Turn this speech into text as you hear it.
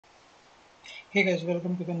Hey guys,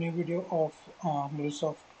 welcome to the new video of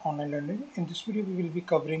MuleSoft online learning. In this video, we will be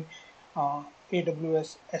covering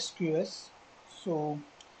AWS SQS. So,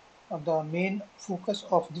 the main focus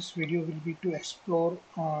of this video will be to explore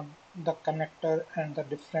the connector and the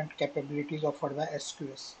different capabilities offered by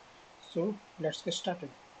SQS. So, let's get started.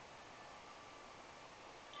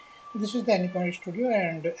 This is the Anypoint Studio,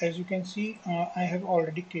 and as you can see, I have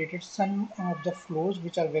already created some of the flows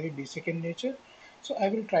which are very basic in nature. So I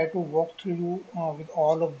will try to walk through you with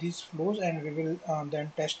all of these flows, and we will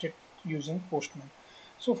then test it using Postman.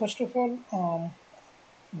 So first of all,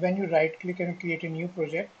 when you right click and create a new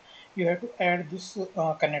project, you have to add this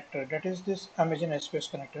connector, that is this Amazon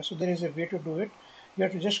SQS connector. So there is a way to do it. You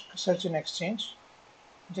have to just search in Exchange,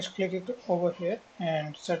 just click it over here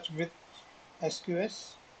and search with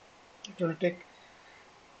SQS. It will take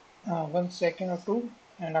 1 second or two,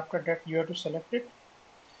 and after that you have to select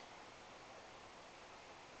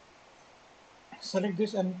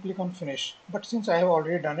this and click on finish. But since I have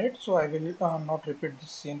already done it, so I will not repeat the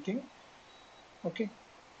same thing. Okay.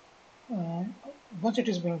 um, Once it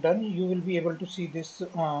is being done, you will be able to see this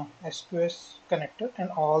SQS connector and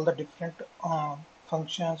all the different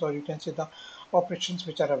functions, or you can say the operations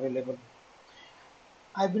which are available.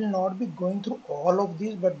 I will not be going through all of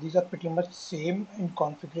these, but these are pretty much same in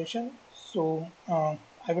configuration. So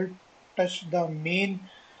I will touch the main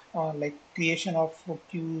like creation of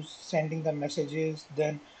queues, sending the messages,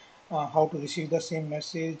 then how to receive the same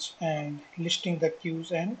message, and listing the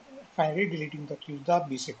queues, and finally deleting the queues, the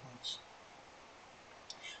basic ones.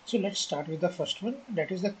 So let's start with the first one,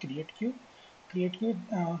 that is the create queue. Create queue,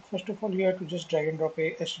 first of all, you have to just drag and drop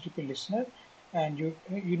a HTTP listener, and you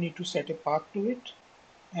need to set a path to it,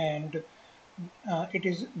 and it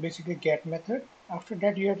is basically get method. After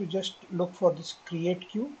that, you have to just look for this create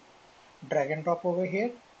queue, drag and drop over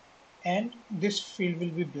here, and this field will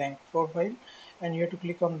be blank for a while, and you have to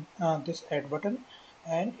click on this add button,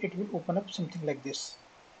 and it will open up something like this.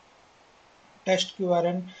 Test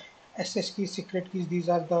QRN, SS keys, secret keys, these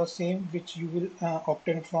are the same which you will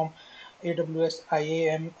obtain from AWS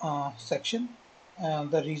IAM section.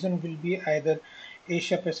 The reason will be either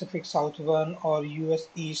Asia Pacific South 1 or US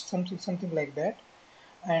East, something like that,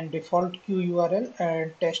 and default queue URL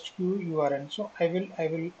and test queue URL. So I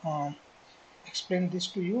will explain this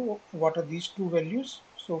to you. What are these two values?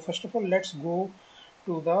 So first of all, let's go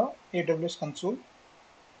to the AWS console.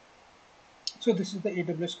 So this is the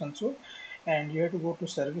AWS console, and you have to go to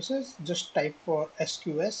services, just type for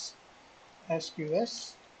SQS,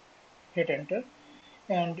 hit enter,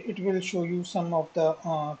 and it will show you some of the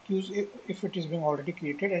queues if it is being already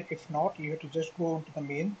created, and if not, you have to just go into the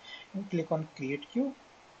main and click on create queue,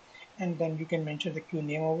 and then you can mention the queue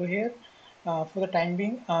name over here. For the time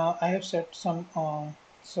being, I have set some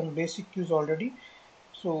basic queues already,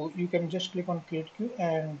 so you can just click on create queue,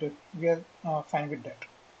 and we are fine with that.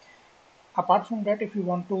 Apart from that, if you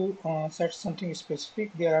want to set something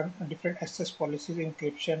specific, there are different access policies,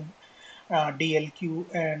 encryption, DLQ,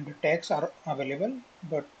 and tags are available.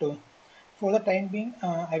 But for the time being,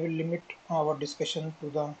 I will limit our discussion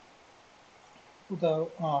to the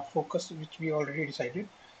focus which we already decided.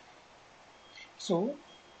 So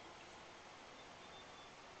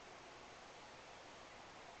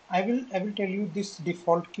I will tell you this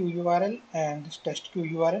default queue URL and this test queue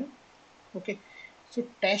URL. Okay, so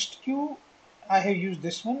test queue, I have used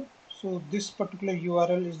this one. So this particular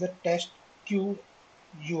URL is the test queue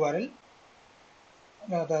URL.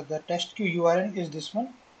 The test queue URL is this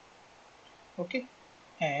one. Okay,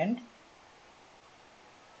 and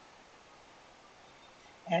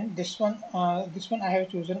this one I have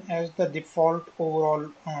chosen as the default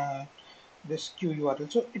overall this queue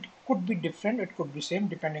URL. So it could be different, it could be same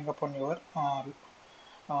depending upon your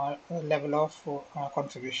level of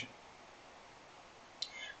configuration.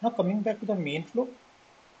 Now coming back to the main flow,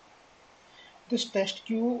 this test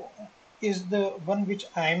queue is the one which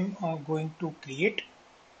I'm going to create.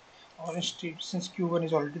 Or instead, since Q1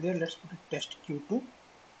 is already there, let's put it test Q2.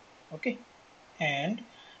 Okay, and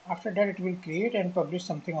after that it will create and publish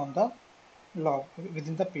something on the log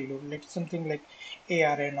within the payload, like something like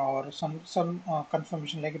ARN or some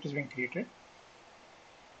confirmation like it is being created.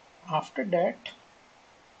 After that,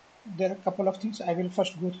 there are a couple of things. I will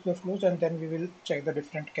first go through the flows, and then we will check the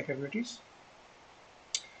different capabilities.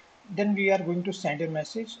 Then we are going to send a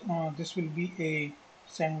message. This will be a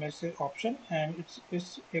send message option, and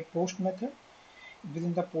it's a post method.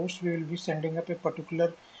 Within the post, we will be sending up a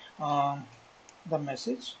particular the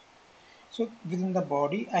message. So within the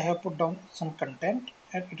body, I have put down some content,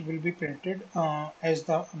 and it will be printed as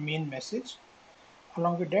the main message.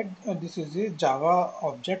 Along with that, this is a Java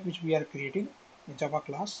object which we are creating, a Java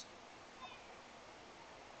class.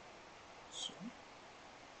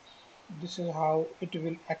 this is how it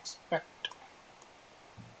will expect.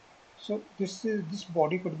 So this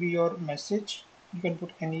body could be your message. You can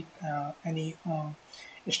put any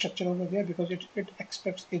structure over there because it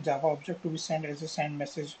expects a Java object to be sent as a send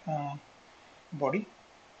message body.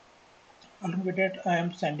 Along with that, I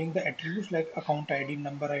am sending the attributes like account ID,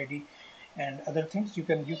 number ID, and other things. You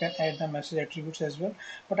can add the message attributes as well,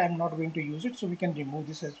 but I'm not going to use it, so we can remove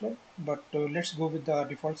this as well. But let's go with the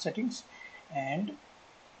default settings. And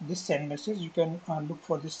this send message, you can look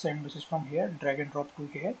for this send message from here, drag and drop to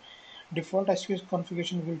here. Default SQS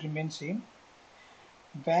configuration will remain same.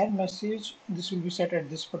 Where message, this will be set at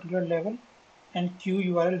this particular level, and queue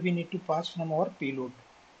URL we need to pass from our payload.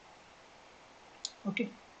 Okay,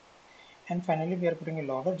 and finally we are putting a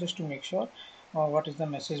logger just to make sure what is the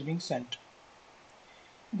message being sent.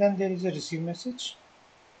 Then there is a receive message.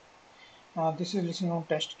 This is listening on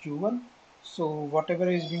test Q1. So whatever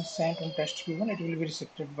is being sent on test Q1, it will be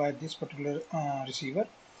received by this particular receiver.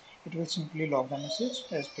 It will simply log the message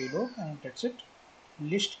as payload, and that's it.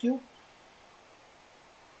 List queue.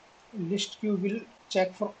 List queue will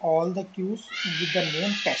check for all the queues with the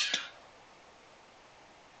name test,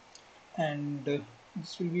 and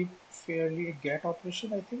this will be fairly a get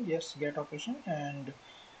operation, I think. Yes, get operation, and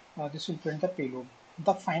this will print the payload.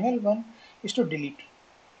 The final one is to delete.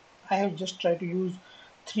 I have just tried to use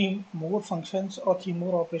three more functions or three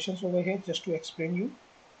more operations over here just to explain you.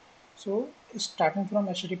 So starting from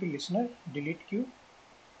HTTP listener, delete queue,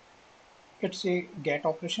 it's a get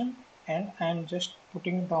operation, and I'm just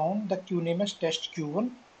putting down the queue name as test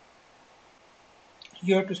q1.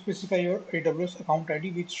 You have to specify your AWS account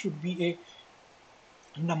ID, which should be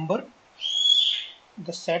a number.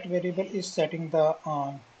 The set variable is setting the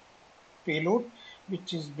payload,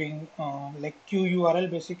 which is being like queue URL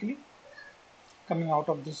basically coming out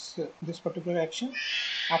of this particular action.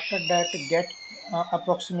 After that, get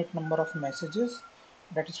approximate number of messages,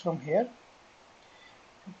 that is from here.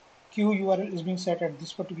 Queue URL is being set at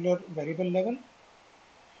this particular variable level.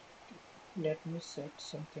 Let me set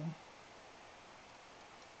something.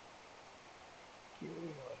 Queue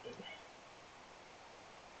URL.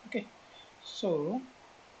 Okay, so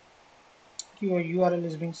queue URL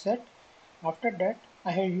is being set. After that,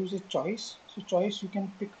 I have used a choice. So choice, you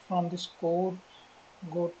can pick from this code,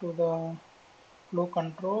 go to the flow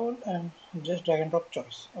control and just drag and drop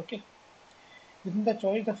choice. Okay, within the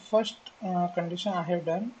choice, the first condition I have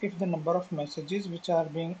done, if the number of messages which are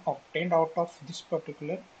being obtained out of this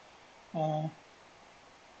particular uh,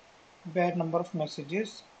 where number of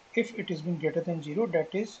messages, if it is being greater than 0,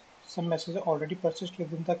 that is some message already persist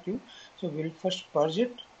within the queue. So we'll first purge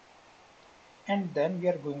it, and then we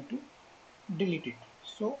are going to delete it.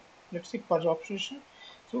 So let's say purge operation.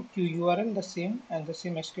 So queue URL the same and the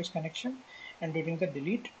same SQS connection, and during the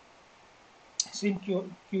delete, same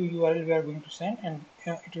queue URL we are going to send, and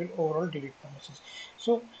it will overall delete the message.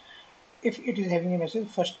 So if it is having a message,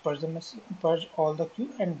 first purge the message, purge all the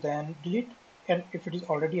queue, and then delete. And if it is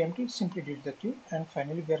already empty, simply delete the queue. And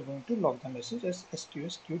finally, we are going to log the message as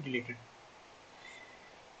SQS queue deleted.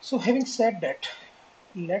 So having said that,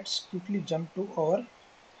 let's quickly jump to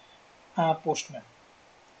our Postman.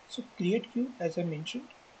 So create queue, as I mentioned,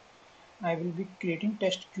 I will be creating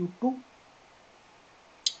test Q2.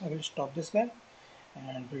 I will stop this guy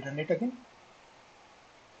and we'll run it again.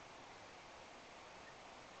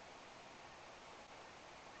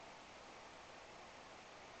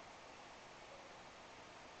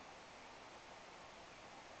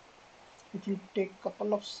 It will take a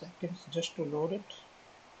couple of seconds just to load it.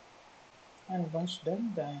 And once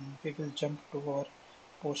done, then we will jump to our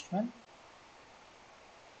Postman.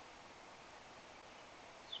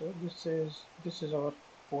 So this is our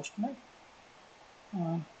Postman.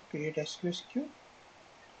 Create SQS queue.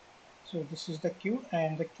 So this is the queue,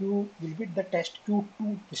 and the queue will be the test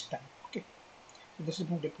Q2 this time. Okay. So this is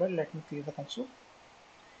being deployed. Let me clear the console.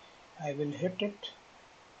 I will hit it,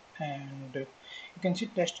 and you can see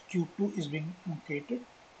test Q2 is being created.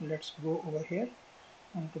 Let's go over here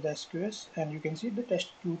onto the SQS, and you can see the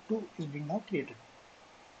test Q2 is being now created.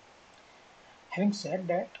 Having said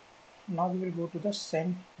that, now we will go to the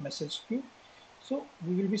send message queue. So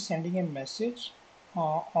we will be sending a message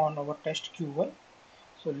on our test Q1.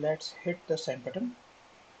 So let's hit the send button.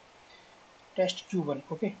 Test Q1.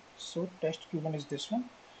 Okay, so test Q1 is this one.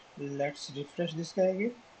 Let's refresh this guy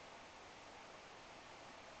again.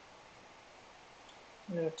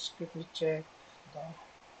 Let's quickly check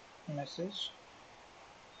the message.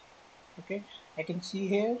 Okay, I can see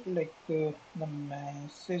here like the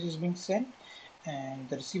message is being sent and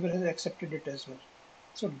the receiver has accepted it as well.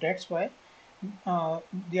 So that's why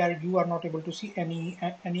you are not able to see any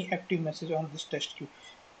active message on this test queue.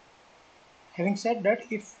 Having said that,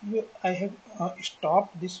 if I have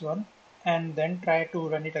stopped this one and then try to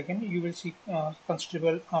run it again, you will see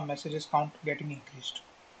considerable messages count getting increased.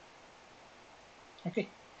 Okay,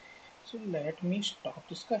 so let me stop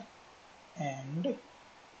this guy, and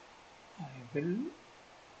I will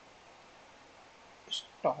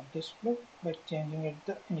stop this flow by changing it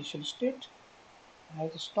the initial state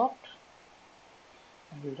as stopped.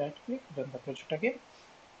 I will right click, run the project again.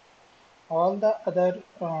 All the other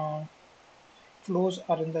flows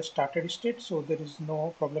are in the started state, so there is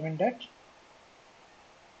no problem in that.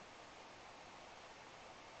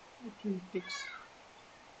 It will take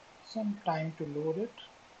some time to load it.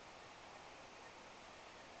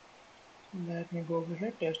 Let me go over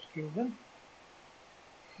here, test Q1.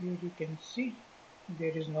 Here you can see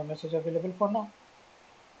there is no message available for now.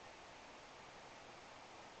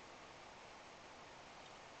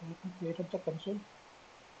 Let me clear up the console.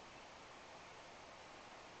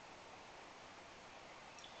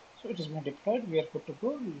 So it has been deployed. We are good to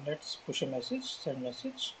go. Let's push a message, send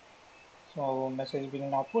message. So message being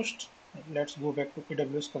now pushed. Let's go back to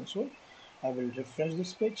AWS console. I will refresh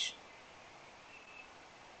this page.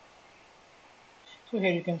 So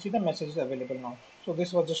here you can see the message is available now. So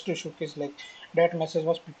this was just to showcase like that message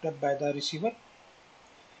was picked up by the receiver.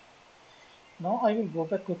 Now I will go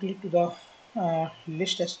back quickly to the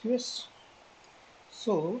list SQS.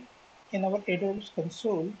 So in our AWS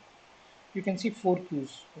console, you can see 4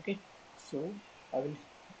 queues. Okay, so I will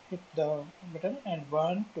hit the button and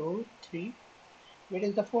 1, 2, 3. Where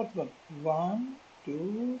is the fourth one? 1,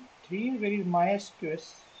 2, 3. Where is my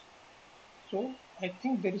SQS? So I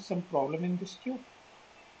think there is some problem in this queue.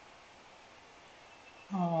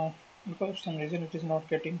 Because of some reason it is not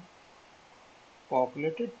getting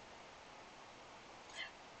populated.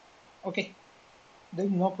 Okay, there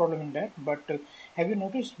is no problem in that, but have you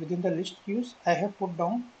noticed within the list queues I have put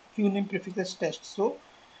down queue name prefix as test. So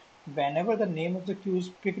whenever the name of the queue is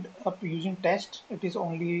picked up using test, it is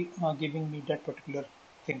only giving me that particular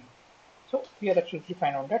thing. So we are absolutely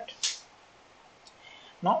fine on that.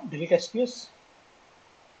 Now delete SQS.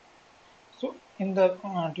 So in the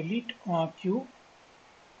delete queue,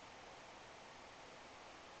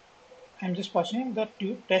 I'm just passing the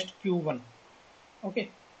test Q1.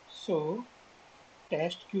 Okay, so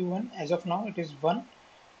test Q1 as of now it is 1.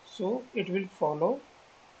 So it will follow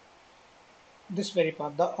this very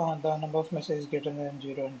path. The number of messages greater than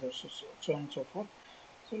 0 and so on and so forth.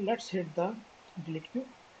 So let's hit the delete queue.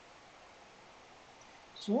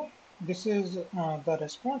 So this is the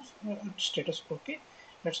response status. Okay,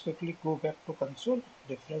 let's quickly go back to console,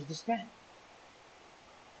 refresh this guy.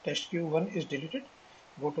 Test Q1 is deleted.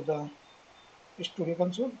 Go to the studio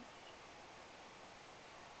console.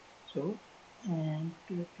 So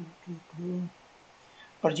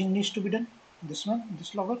purging needs to be done. This one,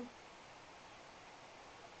 this logger,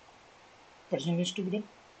 purging needs to be done.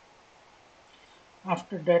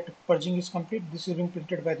 After that purging is complete, this is being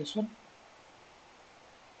printed by this one.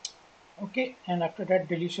 Okay, and after that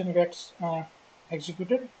deletion gets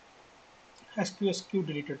executed. SQS queue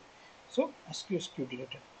deleted. So SQS queue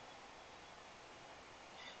deleted.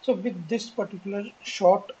 So with this particular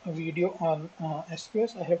short video on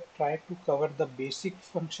SQS, I have tried to cover the basic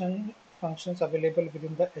functions available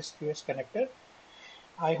within the SQS connector.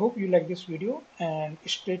 I hope you like this video and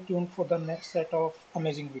stay tuned for the next set of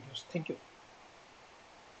amazing videos. Thank you.